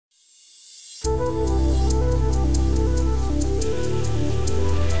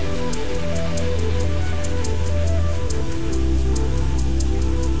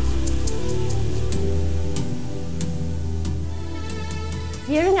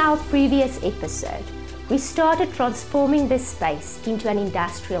During our previous episode, we started transforming this space into an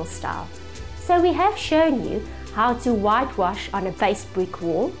industrial style. So we have shown you how to whitewash on a faced brick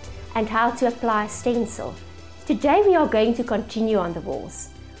wall and how to apply a stencil. Today we are going to continue on the walls.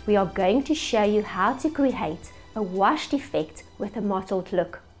 We are going to show you how to create a washed effect with a mottled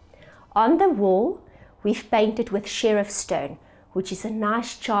look. On the wall, we've painted with sheriff stone, which is a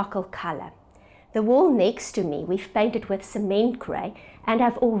nice charcoal color. The wall next to me we've painted with cement grey and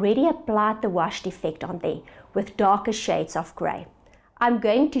have already applied the washed effect on there with darker shades of grey. I'm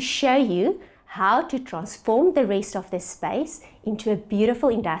going to show you how to transform the rest of this space into a beautiful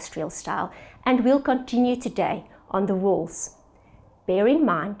industrial style, and we'll continue today on the walls. Bear in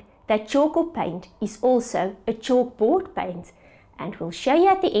mind that Tjhoko Paint is also a chalkboard paint, and we'll show you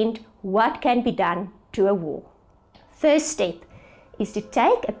at the end what can be done to a wall. First step is to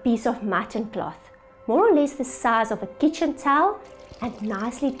take a piece of mutton cloth, more or less the size of a kitchen towel, and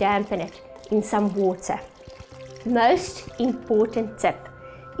nicely dampen it in some water. Most important tip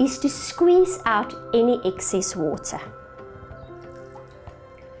is to squeeze out any excess water.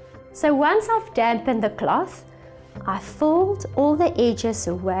 So once I've dampened the cloth, I fold all the edges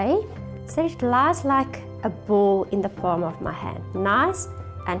away so it lies like a ball in the palm of my hand, nice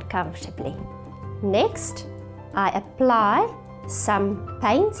and comfortably. Next, I apply some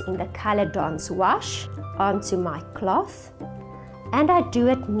paint in the color Dawn's Wash onto my cloth, and I do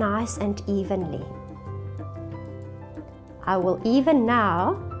it nice and evenly. I will even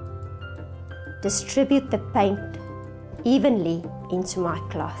now distribute the paint evenly into my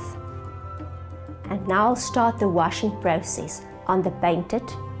cloth. And now I'll start the washing process on the painted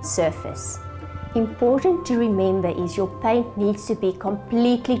surface. Important to remember is your paint needs to be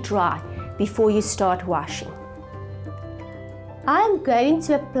completely dry before you start washing. I am going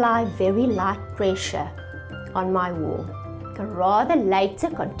to apply very light pressure on my wall. I can rather later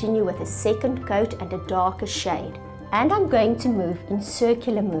continue with a second coat and a darker shade, and I'm going to move in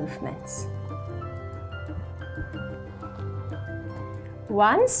circular movements.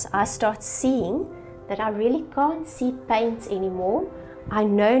 Once I start seeing that I really can't see paint anymore, I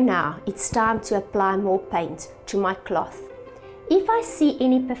know now it's time to apply more paint to my cloth. If I see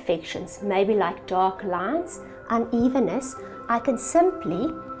any imperfections, maybe like dark lines, unevenness, I can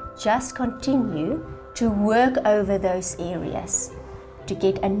simply just continue to work over those areas to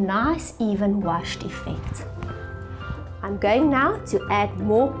get a nice even washed effect. I'm going now to add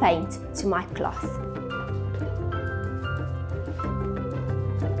more paint to my cloth.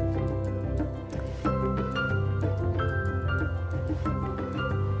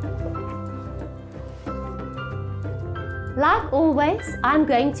 Like always, I'm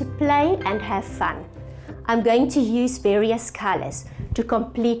going to play and have fun. I'm going to use various colors to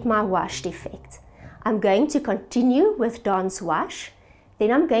complete my washed effect. I'm going to continue with Dawn's Wash,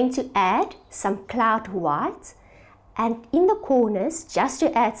 then I'm going to add some cloud white, and in the corners, just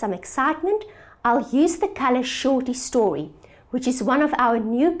to add some excitement, I'll use the color Shorty Story, which is one of our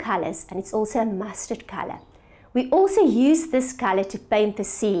new colors, and it's also a mustard color. We also use this color to paint the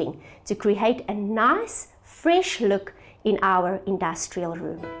ceiling to create a nice, fresh look in our industrial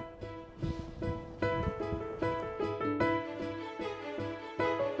room.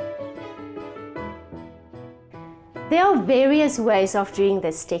 There are various ways of doing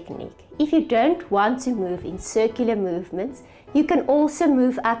this technique. If you don't want to move in circular movements, you can also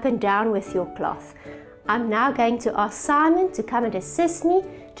move up and down with your cloth. I'm now going to ask Simon to come and assist me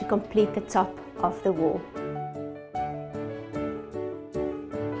to complete the top of the wall.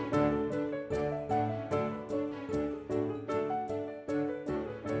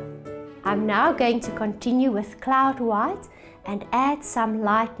 I'm now going to continue with cloud white and add some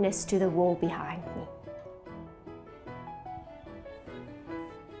lightness to the wall behind me.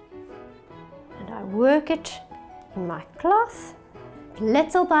 And I work it in my cloth.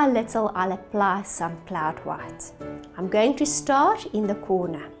 Little by little, I'll apply some cloud white. I'm going to start in the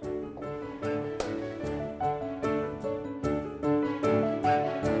corner.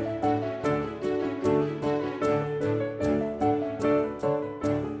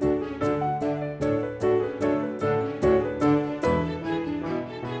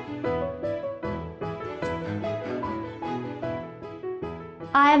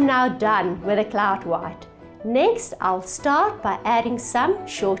 I am now done with the cloud white. Next, I'll start by adding some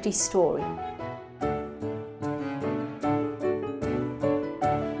Shorty Story.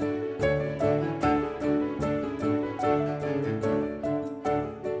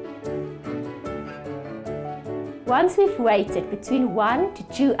 Once we've waited between 1 to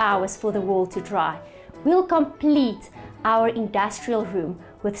 2 hours for the wall to dry, we'll complete our industrial room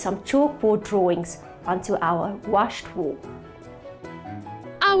with some chalkboard drawings onto our washed wall.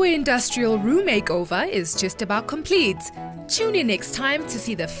 Our industrial room makeover is just about complete. Tune in next time to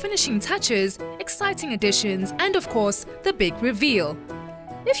see the finishing touches, exciting additions, and of course, the big reveal.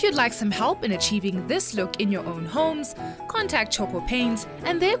 If you'd like some help in achieving this look in your own homes, contact Tjhoko Paint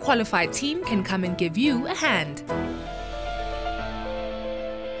and their qualified team can come and give you a hand.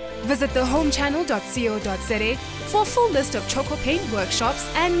 Visit thehomechannel.co.za for a full list of Tjhoko Paint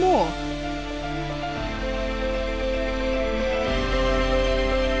workshops and more.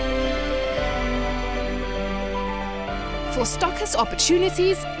 For stockist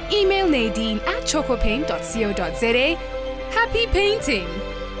opportunities, email Nadine at tjhokopaint.co.za. Happy painting!